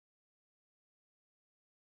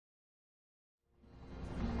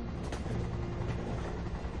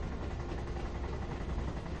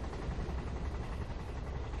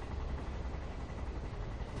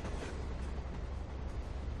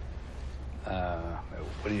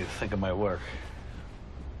What do you think of my work?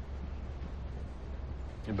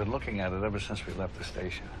 You've been looking at it ever since we left the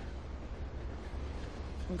station.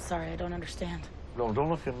 I'm sorry, I don't understand. No, don't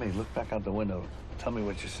look at me. Look back out the window. Tell me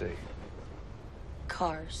what you see.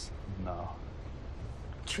 Cars. No.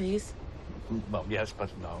 Trees. Well, yes, but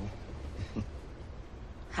no.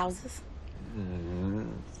 Houses.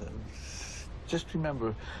 Just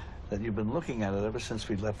remember that you've been looking at it ever since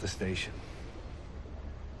we left the station.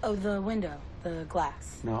 Oh, the window, the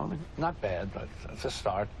glass. No, not bad, but it's a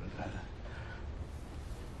start.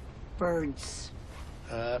 Birds.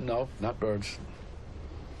 No, not birds.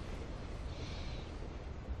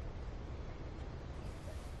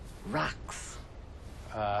 Rocks.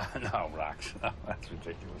 No, rocks. No, that's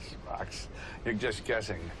ridiculous. Rocks. You're just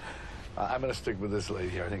guessing. I'm going to stick with this lady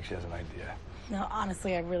here. I think she has an idea. No,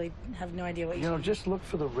 honestly, I really have no idea what You know, just look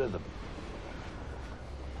for the rhythm.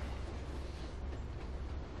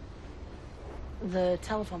 The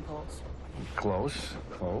telephone poles. Close,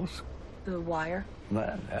 close. The wire.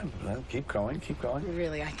 No, keep going, keep going.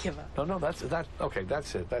 Really, I give up. No, okay,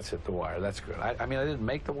 that's it, the wire, that's good. I mean, I didn't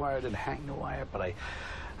make the wire, I didn't hang the wire, but I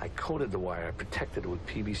coated the wire. I protected it with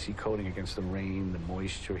PVC coating against the rain, the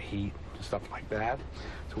moisture, heat, stuff like that.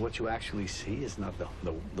 So what you actually see is not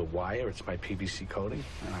the wire, it's my PVC coating.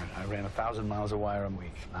 And I ran 1,000 miles of wire a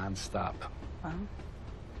week, non-stop. Wow.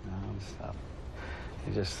 Non-stop.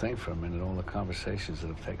 You just think for a minute, all the conversations that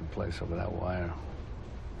have taken place over that wire.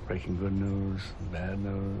 Breaking good news, bad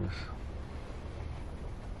news.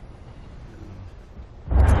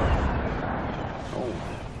 Oh,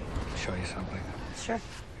 show you something. Sure.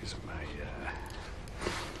 These are my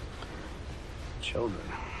children.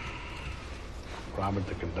 Robert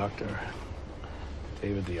the conductor,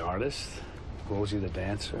 David the artist, Rosie the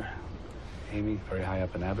dancer, Amy very high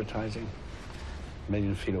up in advertising.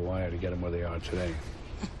 1,000,000 feet of wire to get them where they are today.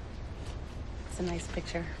 It's a nice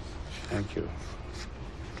picture. Thank you.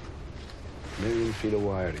 1,000,000 feet of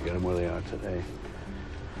wire to get them where they are today.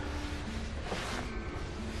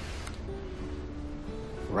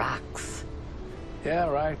 Rocks. Yeah,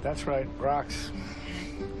 right. That's right. Rocks.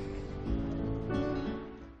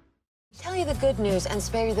 Tell you the good news and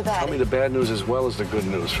spare you the bad. Tell me the bad news as well as the good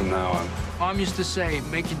news from now on. Mom used to say,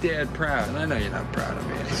 make your dad proud, and I know you're not proud of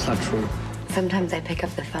me. It's not true. Sometimes I pick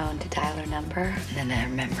up the phone to dial her number, and then I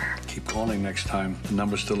remember. Keep calling next time. The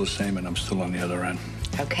number's still the same, and I'm still on the other end.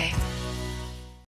 Okay.